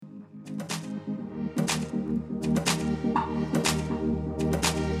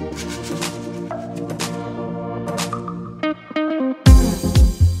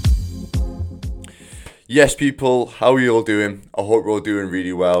Yes, people, how are you all doing? I hope you're all doing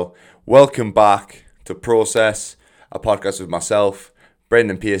really well. Welcome back to Process, a podcast with myself,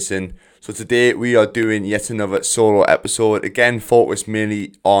 Brendan Pearson. So today we are doing yet another solo episode, again focused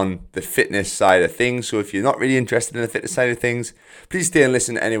mainly on the fitness side of things. So if you're not really interested in the fitness side of things, please stay and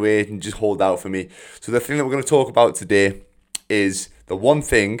listen anyway and just hold out for me. So the thing that we're going to talk about today is the one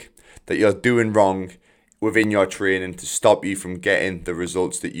thing that you're doing wrong within your training to stop you from getting the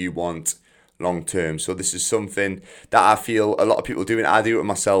results that you want long term. So this is something that I feel a lot of people do, and I do it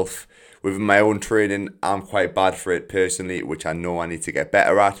myself within my own training. I'm quite bad for it personally, which I know I need to get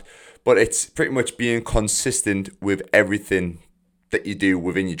better at. But it's pretty much being consistent with everything that you do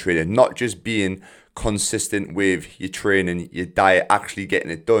within your training, not just being consistent with your training, your diet, actually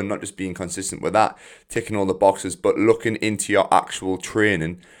getting it done, not just being consistent with that, ticking all the boxes, but looking into your actual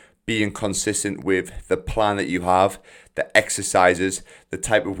training, being consistent with the plan that you have, the exercises, the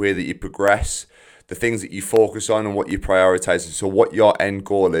type of way that you progress, the things that you focus on and what you prioritize. So what your end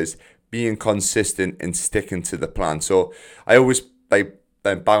goal is, being consistent and sticking to the plan. So I always bang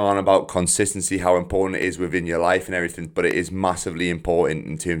on about consistency, how important it is within your life and everything, but it is massively important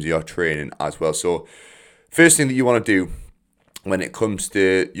in terms of your training as well. So first thing that you want to do when it comes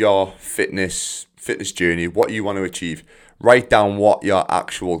to your fitness journey, what you want to achieve, write down what your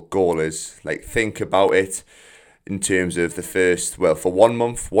actual goal is. Like, think about it in terms of the first, well, for 1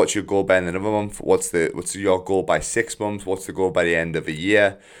 month, what's your goal by the end of another month? What's your goal by 6 months? What's the goal by the end of a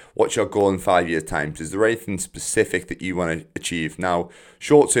year? What's your goal in 5 years' time? Is there anything specific that you want to achieve? Now,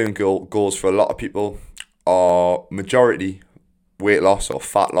 short-term goals for a lot of people are majority weight loss or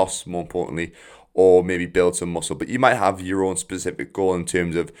fat loss, more importantly, or maybe build some muscle. But you might have your own specific goal in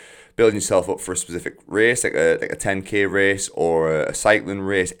terms of building yourself up for a specific race, like a 10K race or a cycling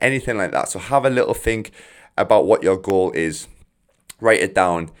race, anything like that. So have a little think about what your goal is, write it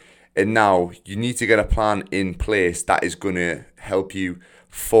down, and now you need to get a plan in place that is going to help you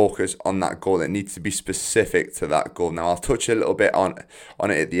focus on that goal. It needs to be specific to that goal. Now I'll touch a little bit on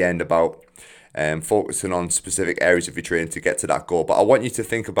it at the end about focusing on specific areas of your training to get to that goal. But I want you to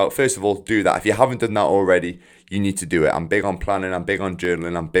think about, first of all, do that. If you haven't done that already, you need to do it. I'm big on planning, I'm big on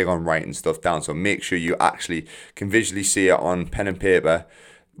journaling, I'm big on writing stuff down. So make sure you actually can visually see it on pen and paper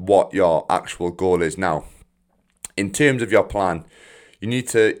what your actual goal is. Now, in terms of your plan, you need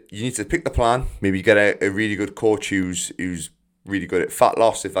to pick the plan. Maybe get a really good coach who's really good at fat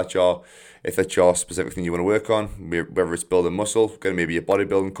loss, if that's your specific thing you want to work on, whether it's building muscle, get maybe a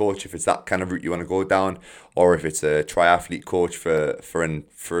bodybuilding coach if it's that kind of route you want to go down, or if it's a triathlete coach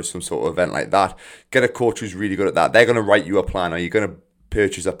for some sort of event like that. Get a coach who's really good at that. They're going to write you a plan, or you're going to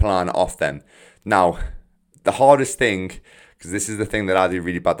purchase a plan off them. Now, the hardest thing, because this is the thing that I do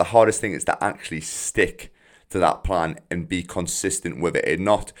really bad, the hardest thing is to actually stick to that plan and be consistent with it, and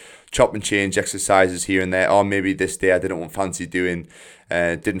not chop and change exercises here and there. Or maybe this day I didn't fancy doing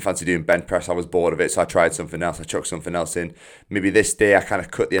bench press. I was bored of it, so I tried something else. I chucked something else in. Maybe this day I kind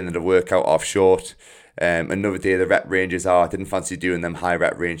of cut the end of the workout off short. Another day the rep ranges I didn't fancy doing them high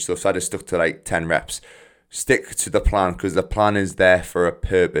rep range stuff, so I just stuck to like 10 reps. Stick to the plan, because the plan is there for a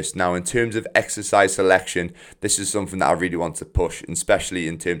purpose. Now, in terms of exercise selection, this is something that I really want to push, especially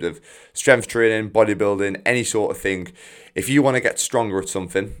in terms of strength training, bodybuilding, any sort of thing. If you want to get stronger at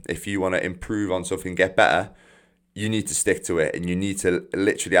something, if you want to improve on something, get better, you need to stick to it, and you need to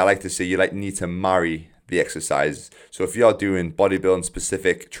literally, I like to say, need to marry the exercises. So if you're doing bodybuilding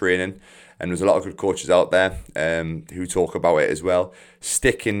specific training, and there's a lot of good coaches out there who talk about it as well,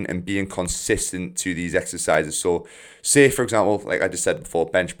 sticking and being consistent to these exercises. So say, for example, like I just said before,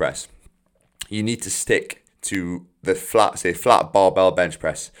 bench press. You need to stick to the flat barbell bench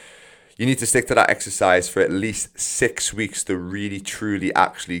press. You need to stick to that exercise for at least 6 weeks to really, truly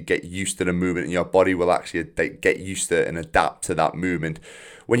actually get used to the movement, and your body will actually get used to and adapt to that movement.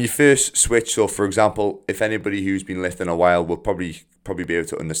 When you first switch, so for example, if anybody who's been lifting a while will probably be able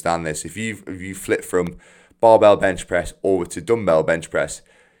to understand this. If you flip from barbell bench press over to dumbbell bench press,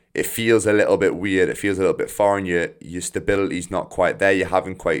 it feels a little bit weird. It feels a little bit foreign. Your stability's not quite there. You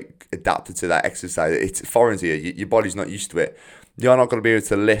haven't quite adapted to that exercise. It's foreign to you. Your body's not used to it. You're not going to be able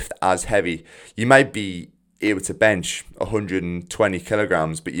to lift as heavy. You might be able to bench 120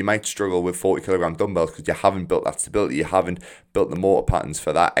 kilograms, but you might struggle with 40 kilogram dumbbells because you haven't built that stability. You haven't built the motor patterns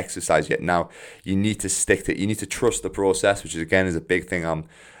for that exercise yet. Now, you need to stick to it. You need to trust the process, which is, again, is a big thing I'm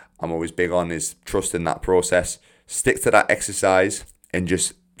always big on, is trusting that process. Stick to that exercise and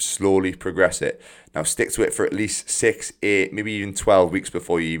just slowly progress it. Now, stick to it for at least 6, 8, maybe even 12 weeks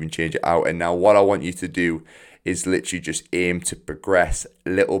before you even change it out. And now what I want you to do is literally just aim to progress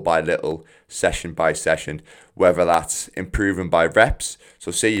little by little, session by session, whether that's improving by reps. So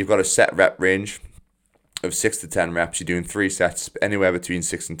say you've got a set rep range, of 6 to 10 reps. You're doing 3 sets, anywhere between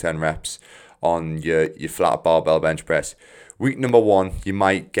 6 and 10 reps on your flat barbell bench press. Week number 1, you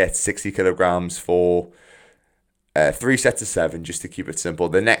might get 60 kilograms for 3 sets of 7, just to keep it simple.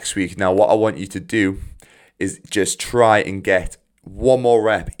 The next week, now what I want you to do is just try and get one more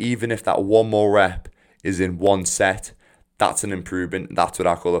rep, even if that one more rep is in one set. That's an improvement. That's what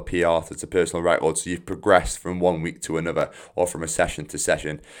I call a PR. That's a personal record. So you've progressed from one week to another, or from a session to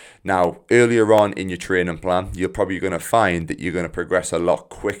session. Now, earlier on in your training plan, you're probably going to find that you're going to progress a lot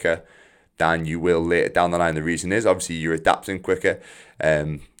quicker than you will later down the line. The reason is, obviously, you're adapting quicker.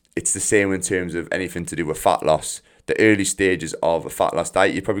 It's the same in terms of anything to do with fat loss. The early stages of a fat loss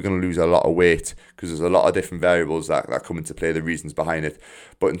diet, you're probably going to lose a lot of weight because there's a lot of different variables that come into play, the reasons behind it.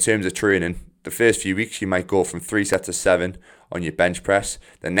 But in terms of training, the first few weeks, you might go from 3 sets of 7 on your bench press.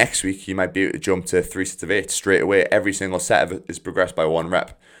 The next week, you might be able to jump to 3 sets of 8 straight away. Every single set of it is progressed by 1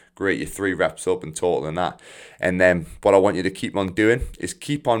 rep. Great, you're 3 reps up in total in that. And then what I want you to keep on doing is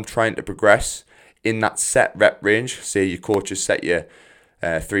keep on trying to progress in that set rep range. Say your coaches set you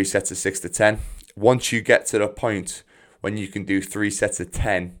 3 sets of 6 to 10. Once you get to the point when you can do 3 sets of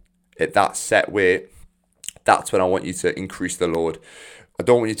 10 at that set weight, that's when I want you to increase the load. I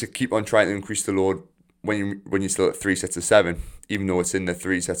don't want you to keep on trying to increase the load when you're still at 3 sets of 7, even though it's in the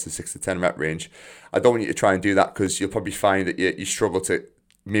 3 sets of 6 to 10 rep range. I don't want you to try and do that, because you'll probably find that you struggle to,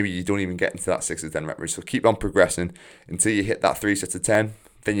 maybe you don't even get into that 6 to 10 rep range. So keep on progressing until you hit that 3 sets of 10.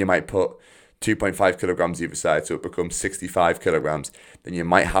 Then you might put 2.5 kilograms either side, so it becomes 65 kilograms. Then you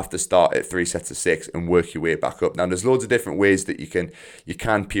might have to start at 3 sets of 6 and work your way back up. Now, there's loads of different ways that you can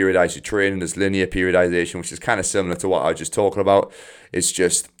periodize your training. There's linear periodization, which is kind of similar to what I was just talking about. It's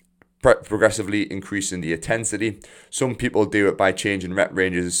just progressively increasing the intensity. Some people do it by changing rep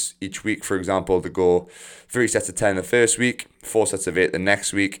ranges each week. For example, to go 3 sets of 10 the first week, 4 sets of 8 the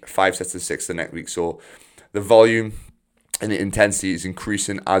next week, 5 sets of 6 the next week. So the volume and the intensity is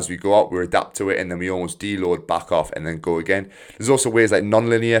increasing as we go up. We adapt to it, and then we almost deload, back off, and then go again. There's also ways like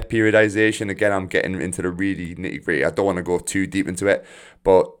non-linear periodization. Again, I'm getting into the really nitty-gritty. I don't want to go too deep into it,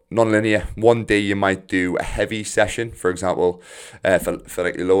 but non-linear, one day you might do a heavy session. For example, for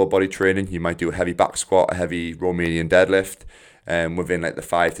like your lower body training, you might do a heavy back squat, a heavy Romanian deadlift, within like the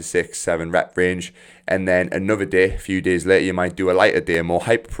 5 to 6, 7 rep range. And then another day, a few days later, you might do a lighter day, a more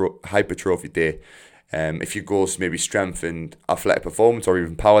hypertrophy day. If your goals maybe strength and athletic performance, or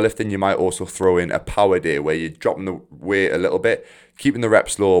even powerlifting, you might also throw in a power day where you're dropping the weight a little bit, keeping the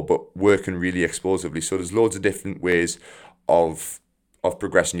reps low, but working really explosively. So there's loads of different ways of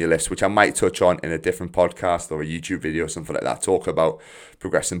progressing your lifts, which I might touch on in a different podcast or a YouTube video or something like that, talk about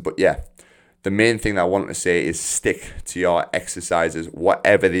progressing. But yeah, the main thing that I want to say is stick to your exercises,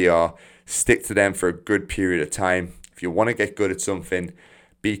 whatever they are. Stick to them for a good period of time. If you want to get good at something,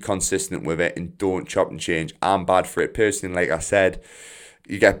 be consistent with it and don't chop and change. I'm bad for it personally. Like I said,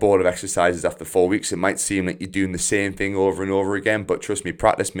 you get bored of exercises after 4 weeks. It might seem like you're doing the same thing over and over again, but trust me,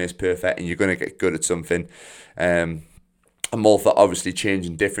 practice makes perfect, and you're going to get good at something. I'm all for obviously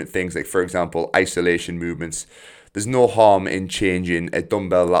changing different things, like for example, isolation movements. There's no harm in changing a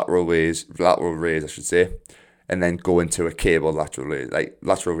dumbbell lateral raise, I should say, and then go into a cable lateral raise.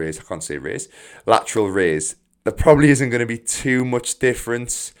 There probably isn't going to be too much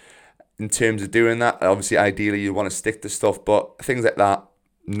difference in terms of doing that. Obviously, ideally, you want to stick to stuff, but things like that,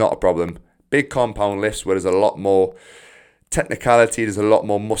 not a problem. Big compound lifts where there's a lot more technicality, there's a lot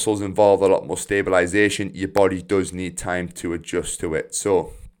more muscles involved, a lot more stabilization. Your body does need time to adjust to it.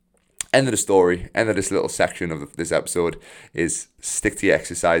 So, end of the story, end of this little section of this episode is stick to your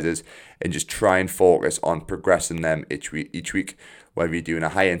exercises and just try and focus on progressing them each week. Whether you're doing a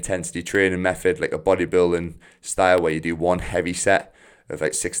high intensity training method like a bodybuilding style where you do one heavy set of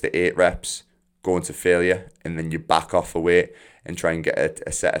like 6 to 8 reps, go into failure, and then you back off a weight and try and get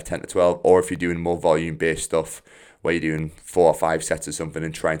a set of 10 to 12. Or if you're doing more volume based stuff where you're doing 4 or 5 sets or something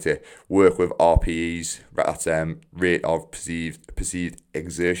and trying to work with RPEs, that's rate of perceived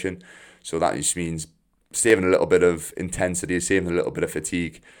exertion. So that just means saving a little bit of intensity, saving a little bit of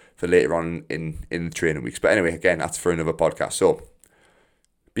fatigue for later on in the training weeks. But anyway, again, that's for another podcast. So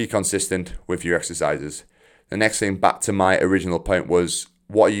be consistent with your exercises. The next thing, back to my original point, was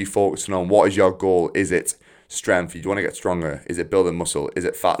what are you focusing on? What is your goal? Is it strength? Do you want to get stronger? Is it building muscle? Is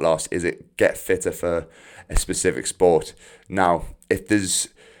it fat loss? Is it get fitter for a specific sport? Now, if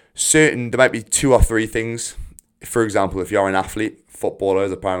there might be 2 or 3 things. For example, if you're an athlete, footballer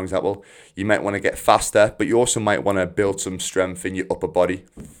as a prime example, you might want to get faster, but you also might want to build some strength in your upper body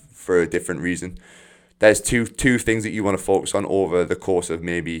for a different reason. There's two things that you want to focus on over the course of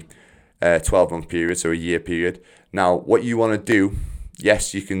maybe a 12-month period, so a year period. Now, what you want to do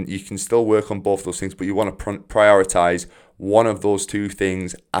Yes, you can still work on both those things, but you want to prioritize one of those two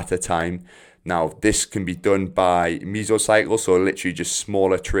things at a time. Now, this can be done by mesocycle, so literally just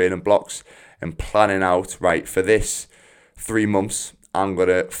smaller training blocks, and planning out, right, for this 3 months, I'm going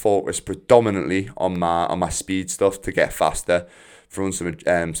to focus predominantly on my speed stuff to get faster, throwing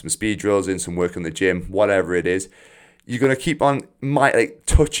some speed drills in, some work in the gym, whatever it is. You're going to keep on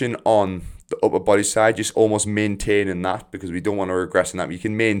touching on the upper body side, just almost maintaining that, because we don't want to regress in that. You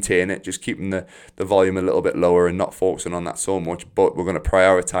can maintain it, just keeping the volume a little bit lower and not focusing on that so much, but we're going to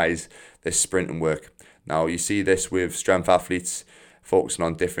prioritize this sprinting work. Now, you see this with strength athletes focusing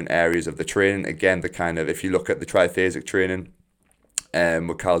on different areas of the training. Again, if you look at the triphasic training,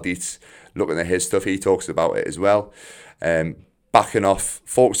 with Cal Dietz, looking at his stuff, he talks about it as well. Backing off,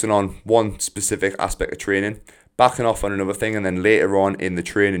 focusing on one specific aspect of training, backing off on another thing, and then later on in the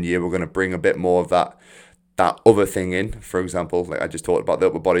training year, we're going to bring a bit more of that other thing in. For example, like I just talked about the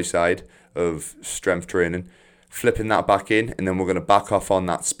upper body side of strength training, flipping that back in, and then we're going to back off on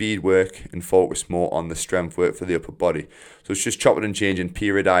that speed work and focus more on the strength work for the upper body. So it's just chopping and changing,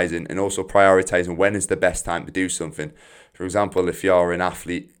 periodizing, and also prioritizing when is the best time to do something. For example, if you're an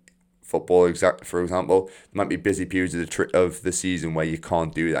athlete, football, for example, there might be busy periods of the season where you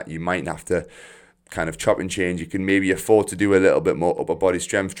can't do that. You might have to kind of chop and change. You can maybe afford to do a little bit more upper body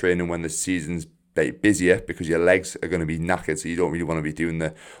strength training when the season's busier, because your legs are going to be knackered, so you don't really want to be doing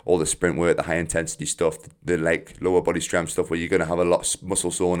all the sprint work, the high intensity stuff, the lower body strength stuff, where you're going to have a lot of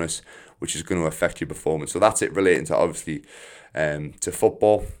muscle soreness, which is going to affect your performance. So that's it relating to, obviously, to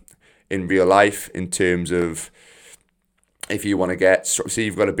football. In real life, in terms of, if you want to say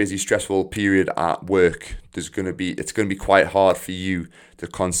you've got a busy, stressful period at work, it's going to be quite hard for you to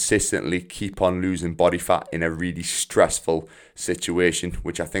consistently keep on losing body fat in a really stressful situation,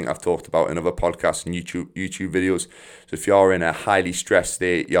 which I think I've talked about in other podcasts and YouTube videos. So if you're in a highly stressed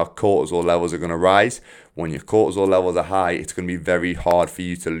state, your cortisol levels are going to rise. When your cortisol levels are high, it's going to be very hard for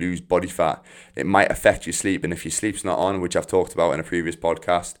you to lose body fat. It might affect your sleep, and if your sleep's not on, which I've talked about in a previous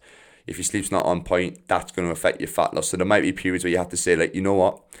podcast, if your sleep's not on point, that's going to affect your fat loss. So there might be periods where you have to say, like, you know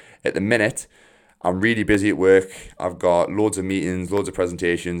what, at the minute, I'm really busy at work. I've got loads of meetings, loads of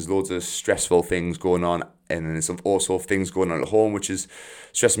presentations, loads of stressful things going on. And then there's also things going on at home, which is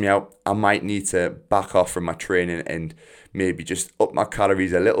stressing me out. I might need to back off from my training and maybe just up my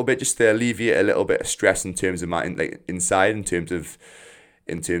calories a little bit, just to alleviate a little bit of stress in terms of my inside, in terms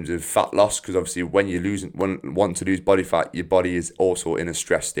of fat loss, because obviously when you want to lose body fat, your body is also in a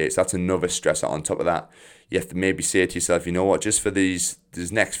stress state. So that's another stressor on top of that. You have to maybe say to yourself, you know what, just for these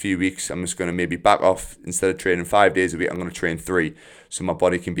next few weeks, I'm just going to maybe back off. Instead of training 5 days a week, I'm going to train 3, so my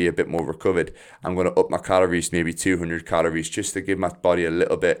body can be a bit more recovered. I'm going to up my calories, maybe 200 calories, just to give my body a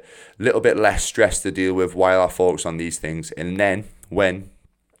little bit less stress to deal with while I focus on these things. And then when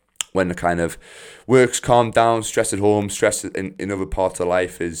the kind of work's calmed down, stress at home, stress in other parts of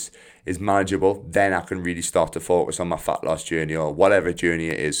life is manageable, then I can really start to focus on my fat loss journey, or whatever journey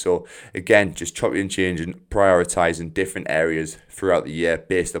it is. So again, just chopping and changing, prioritizing different areas throughout the year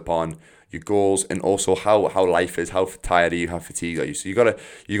based upon your goals, and also how life is, how tired are you, how fatigued are you. So you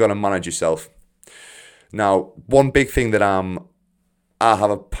gotta manage yourself. Now, one big thing that I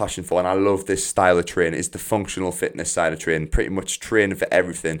have a passion for, and I love this style of training, is the functional fitness side of training. Pretty much training for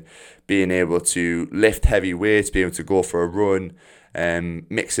everything, being able to lift heavy weights, being able to go for a run,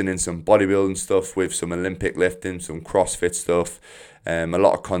 mixing in some bodybuilding stuff with some Olympic lifting, some CrossFit stuff, a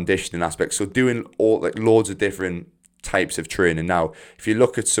lot of conditioning aspects. So doing loads of different types of training. Now, if you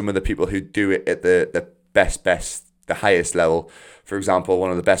look at some of the people who do it at the best, the highest level, for example,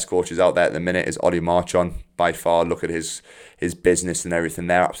 one of the best coaches out there at the minute is Ollie Marchon, by far. Look at his business and everything.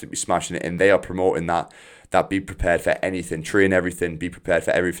 They're absolutely smashing it, and they are promoting that be prepared for anything, train everything, be prepared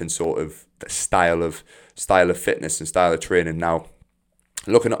for everything, sort of the style of fitness and style of training. Now,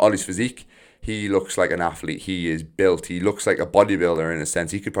 looking at Ollie's physique, he looks like an athlete. He is built. He looks like a bodybuilder in a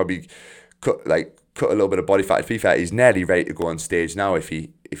sense. He could probably cut a little bit of body fat. To be fair, he's nearly ready to go on stage now if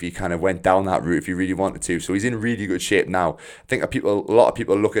he kind of went down that route, if he really wanted to. So he's in really good shape now. I think a lot of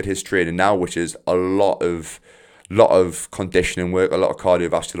people look at his training now, which is a lot of conditioning work, a lot of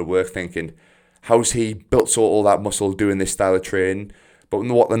cardiovascular work, thinking, how's he built all that muscle doing this style of training? But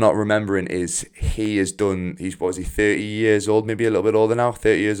what they're not remembering is he's 30 years old, maybe a little bit older now,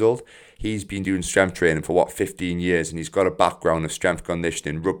 30 years old. He's been doing strength training for 15 years, and he's got a background of strength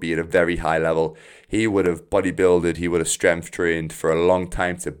conditioning, rugby at a very high level. He would have bodybuilded, he would have strength trained for a long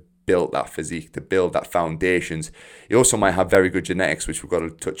time to build that physique, to build that foundations. He also might have very good genetics, which we've got to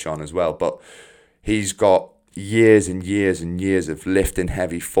touch on as well. But he's got years and years and years of lifting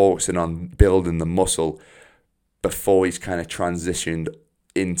heavy, focusing on building the muscle before he's kind of transitioned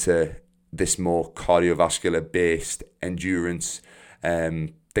into this more cardiovascular based endurance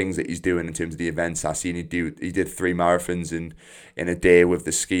things that he's doing in terms of the events. I seen he did 3 marathons in a day with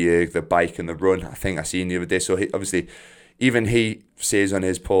the ski erg, the bike and the run. I think I seen the other day. So obviously even he says on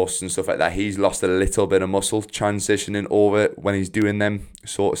his posts and stuff like that, he's lost a little bit of muscle transitioning over when he's doing them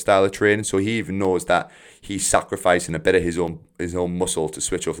sort of style of training. So he even knows that he's sacrificing a bit of his own muscle to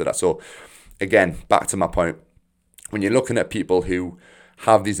switch over to that. So again, back to my point, when you're looking at people who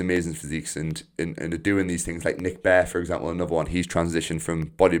have these amazing physiques and are doing these things, like Nick Bare, for example, another one, he's transitioned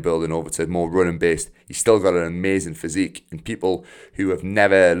from bodybuilding over to more running based. He's still got an amazing physique, and people who have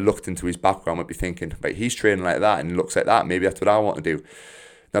never looked into his background might be thinking, right, he's training like that and looks like that, maybe that's what I want to do.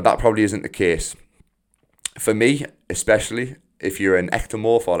 Now that probably isn't the case. For me, especially if you're an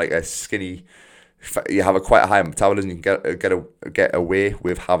ectomorph or like a skinny, you have quite a high metabolism, you can get away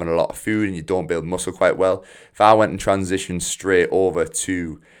with having a lot of food and you don't build muscle quite well. If I went and transitioned straight over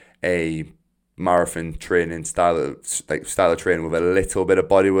to a marathon training style of training with a little bit of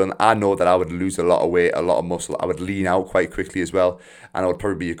bodybuilding, I know that I would lose a lot of weight, a lot of muscle. I would lean out quite quickly as well, and I would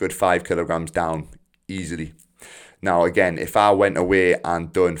probably be a good 5 kilograms down easily. Now, again, if I went away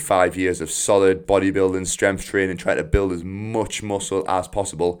and done 5 years of solid bodybuilding, strength training, trying to build as much muscle as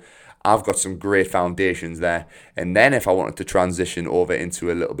possible, I've got some great foundations there. And then if I wanted to transition over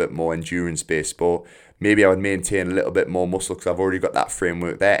into a little bit more endurance-based sport, maybe I would maintain a little bit more muscle because I've already got that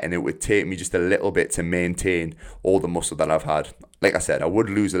framework there, and it would take me just a little bit to maintain all the muscle that I've had. Like I said, I would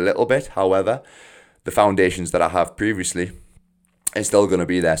lose a little bit. However, the foundations that I have previously is still going to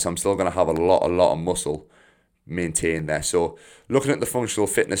be there. So I'm still going to have a lot of muscle maintained there. So looking at the functional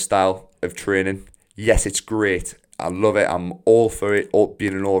fitness style of training, yes, it's great. I love it. I'm all for it.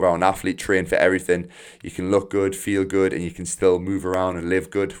 Being an all-round athlete, train for everything. You can look good, feel good, and you can still move around and live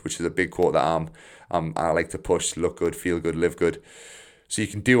good, which is a big quote that I like to push. Look good, feel good, live good. So you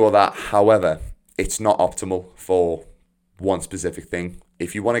can do all that. However, it's not optimal for one specific thing.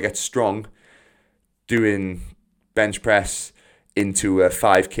 If you want to get strong, doing bench press into a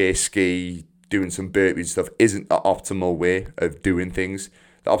 5K ski, doing some burpees and stuff isn't the optimal way of doing things.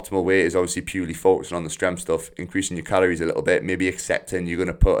 The optimal way is obviously purely focusing on the strength stuff, increasing your calories a little bit, maybe accepting you're going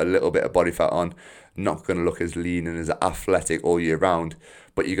to put a little bit of body fat on, not going to look as lean and as athletic all year round,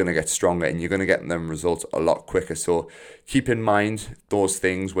 but you're going to get stronger and you're going to get them results a lot quicker. So keep in mind those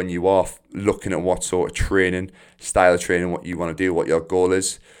things when you are looking at what sort of training, style of training, what you want to do, what your goal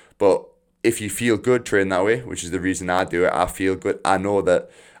is. But if you feel good training that way, which is the reason I do it, I feel good. I know that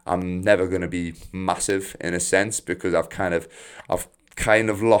I'm never going to be massive in a sense because I've kind of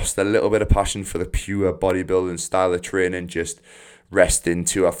lost a little bit of passion for the pure bodybuilding style of training, just resting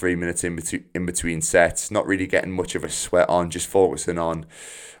 2 or 3 minutes in between sets, not really getting much of a sweat on, just focusing on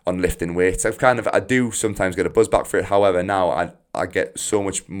lifting weights. I do sometimes get a buzz back for it. However, now I get so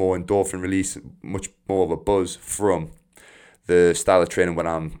much more endorphin release, much more of a buzz from the style of training when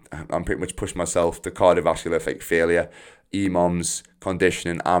I'm pretty much pushing myself to cardiovascular failure, EMOMs,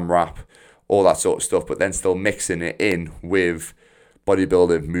 conditioning, AMRAP, all that sort of stuff, but then still mixing it in with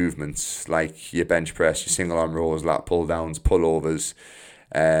bodybuilding movements like your bench press, your single arm rows, lat pull downs, pullovers,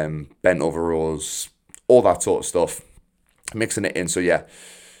 bent over rows, all that sort of stuff, mixing it in. So yeah,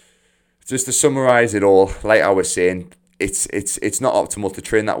 just to summarize it all, like I was saying, it's not optimal to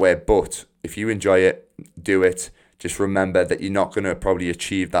train that way, but if you enjoy it, do it. Just remember that you're not going to probably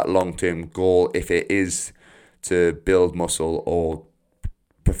achieve that long-term goal if it is to build muscle or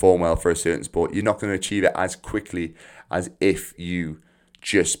perform well for a certain sport. You're not going to achieve it as quickly as if you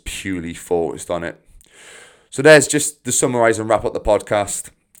just purely focused on it. So there's just to summarize and wrap up the podcast.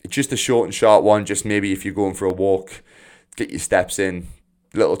 It's just a short and sharp one. Just maybe if you're going for a walk, get your steps in.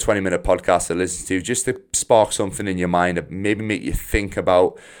 Little 20-minute podcast to listen to, just to spark something in your mind and maybe make you think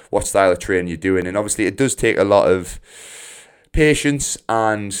about what style of training you're doing. And obviously it does take a lot of patience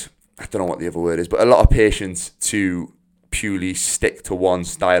and I don't know what the other word is, but a lot of patience to purely stick to one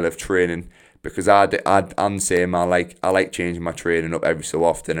style of training, because I'm the same. I like changing my training up every so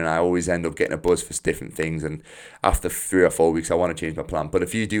often, and I always end up getting a buzz for different things, and after 3 or 4 weeks I want to change my plan. But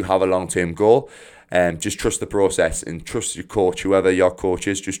if you do have a long-term goal, just trust the process and trust your coach, whoever your coach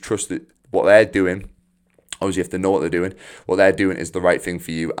is, just trust what they're doing. Obviously you have to know what they're doing. What they're doing is the right thing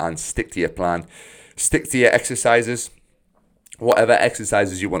for you, and stick to your plan. Stick to your exercises. Whatever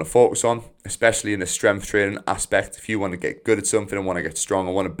exercises you want to focus on, especially in the strength training aspect. If you want to get good at something and want to get strong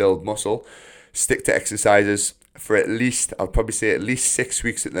and want to build muscle, stick to exercises for at least, I'll probably say at least 6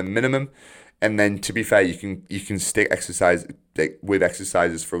 weeks at the minimum. And then to be fair, you can stick with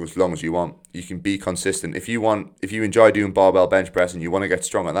exercises for as long as you want. You can be consistent. If you enjoy doing barbell bench press and you want to get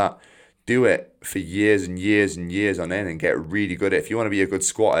strong at that, do it for years and years and years on end and get really good at it. If you want to be a good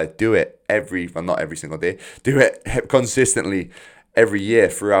squatter, do it not every single day. Do it consistently every year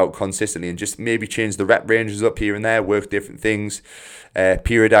throughout consistently, and just maybe change the rep ranges up here and there, work different things,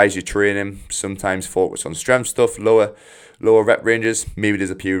 periodize your training, sometimes focus on strength stuff, lower rep ranges. Maybe there's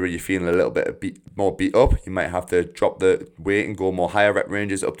a period where you're feeling a little bit more beat up. You might have to drop the weight and go more higher rep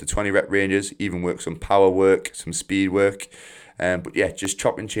ranges, up to 20 rep ranges, even work some power work, some speed work. But yeah, just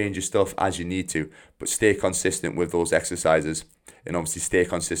chop and change your stuff as you need to, but stay consistent with those exercises, and obviously stay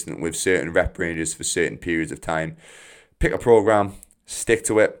consistent with certain rep ranges for certain periods of time. Pick a program, stick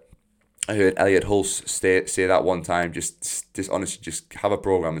to it. I heard Elliot Hulse say that one time. Just honestly, just have a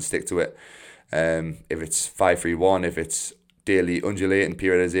program and stick to it. If it's 5-3-1, if it's daily undulating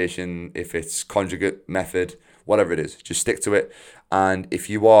periodization, if it's conjugate method, whatever it is, just stick to it. And if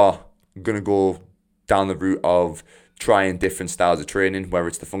you are gonna go down the route of trying different styles of training, whether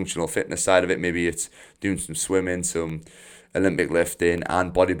it's the functional fitness side of it, maybe it's doing some swimming, some Olympic lifting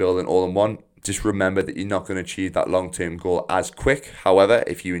and bodybuilding all in one, just remember that you're not going to achieve that long-term goal as quick. However,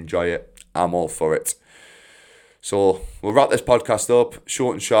 if you enjoy it, I'm all for it. So we'll wrap this podcast up,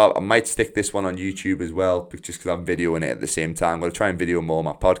 short and sharp. I might stick this one on YouTube as well, just because I'm videoing it at the same time. I'm going to try and video more of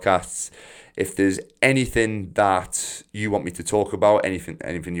my podcasts. If there's anything that you want me to talk about,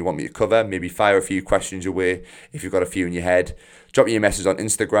 anything you want me to cover, maybe fire a few questions away. If you've got a few in your head, drop me a message on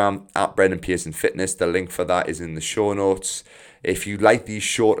Instagram at Brendan Pearson Fitness. The link for that is in the show notes. If you like these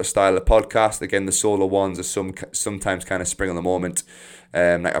shorter style of podcasts, again, the solo ones are sometimes kind of spring on the moment.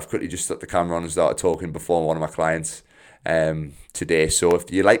 Like I've quickly just stuck the camera on and started talking before one of my clients today. So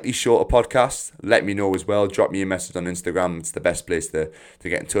if you like these shorter podcasts, let me know as well. Drop me a message on Instagram. It's the best place to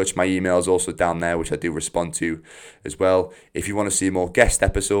get in touch. My email is also down there, which I do respond to as well. If you want to see more guest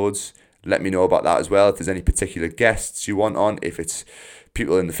episodes, let me know about that as well. If there's any particular guests you want on, if it's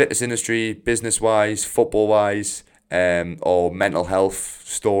people in the fitness industry, business-wise, football-wise, or mental health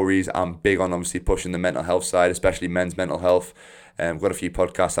stories. I'm big on obviously pushing the mental health side, especially men's mental health. I've got a few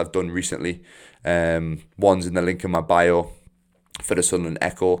podcasts I've done recently. One's in the link in my bio for the Sunderland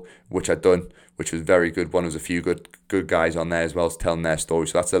Echo, which I've done, which was very good. One was a few good guys on there as well, telling their story.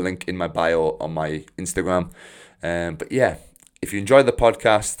 So that's a link in my bio on my Instagram. But yeah, if you enjoyed the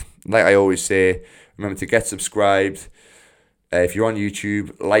podcast, like I always say, remember to get subscribed. If you're on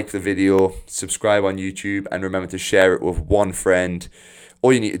YouTube, like the video, subscribe on YouTube, and remember to share it with one friend.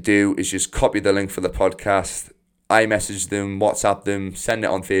 All you need to do is just copy the link for the podcast, iMessage them, WhatsApp them, send it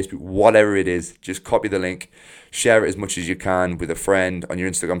on Facebook, whatever it is. Just copy the link, share it as much as you can with a friend on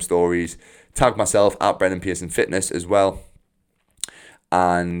your Instagram stories. Tag myself at Brendan Pearson Fitness as well.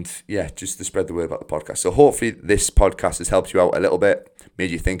 And yeah, just to spread the word about the podcast. So hopefully this podcast has helped you out a little bit,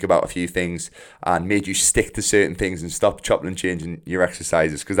 made you think about a few things, and made you stick to certain things and stop chopping and changing your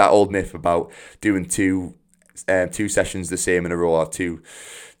exercises. Because that old myth about doing two sessions the same in a row, or two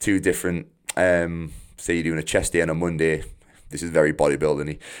different, say you're doing a chest day on a Monday. This is very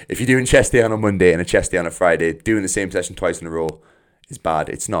bodybuilding-y. If you're doing chest day on a Monday and a chest day on a Friday, doing the same session twice in a row is bad.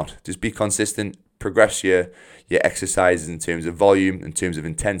 It's not. Just be consistent. Progress your exercises in terms of volume, in terms of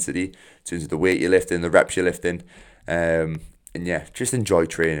intensity, in terms of the weight you're lifting, the reps you're lifting. And yeah, just enjoy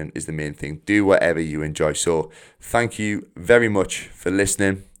training is the main thing. Do whatever you enjoy. So thank you very much for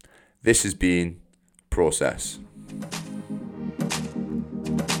listening. This has been Process.